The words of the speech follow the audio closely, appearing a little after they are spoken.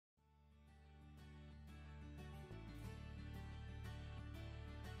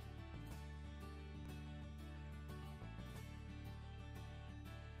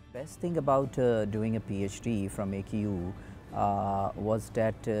Best thing about doing a PhD from AKU was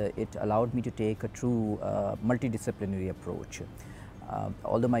that it allowed me to take a true multidisciplinary approach.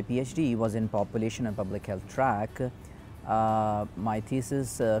 Although my PhD was in population and public health track, my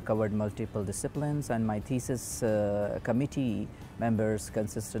thesis covered multiple disciplines, and my thesis committee members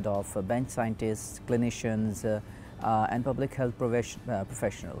consisted of bench scientists, clinicians, and public health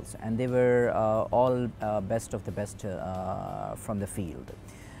professionals, and they were all best of the best from the field.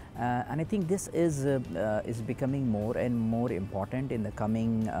 And I think this is becoming more and more important in the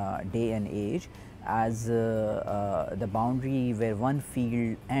coming day and age, as the boundary where one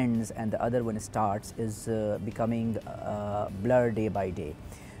field ends and the other one starts is becoming blurred day by day.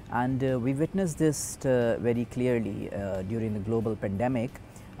 And we witnessed this very clearly during the global pandemic,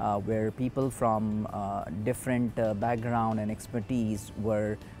 where people from different background and expertise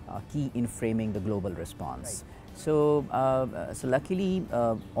were key in framing the global response. Right. So luckily,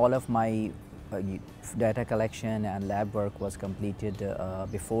 all of my data collection and lab work was completed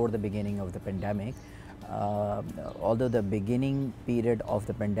before the beginning of the pandemic. Although the beginning period of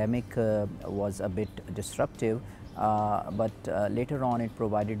the pandemic was a bit disruptive, but later on it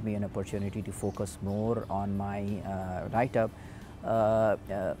provided me an opportunity to focus more on my write-up.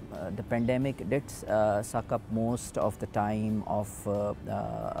 The pandemic did suck up most of the time of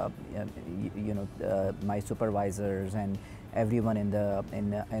my supervisors and everyone in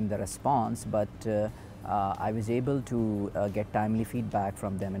the response, but I was able to get timely feedback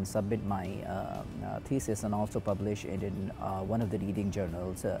from them and submit my thesis, and also publish it in one of the leading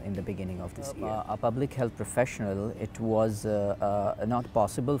journals in the beginning of this year. A public health professional, it was not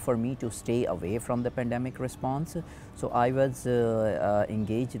possible for me to stay away from the pandemic response, so I was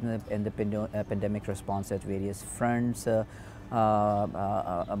engaged in the pandemic response at various fronts.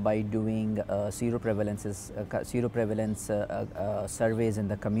 By doing seroprevalence surveys in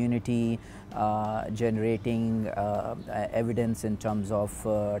the community, generating evidence in terms of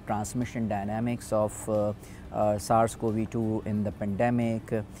transmission dynamics of SARS-CoV-2 in the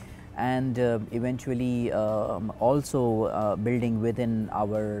pandemic, and eventually also building within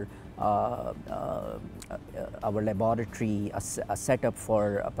our laboratory a setup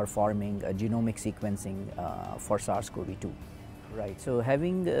for performing genomic sequencing for SARS-CoV-2. Right. So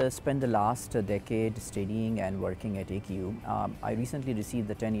having spent the last decade studying and working at AKU, I recently received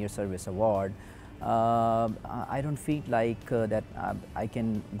the 10-year service award. I don't feel like that I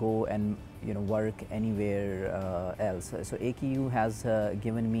can go and work anywhere else. So AKU has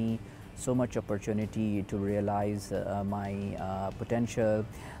given me so much opportunity to realize my potential.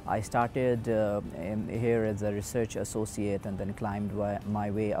 I started here as a research associate, and then climbed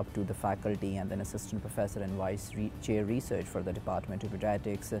my way up to the faculty, and then assistant professor and vice chair research for the Department of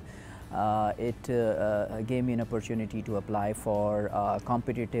Pediatrics. It gave me an opportunity to apply for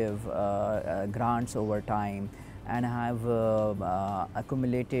competitive grants over time, and I have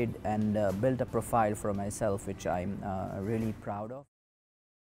accumulated and built a profile for myself, which I'm really proud of.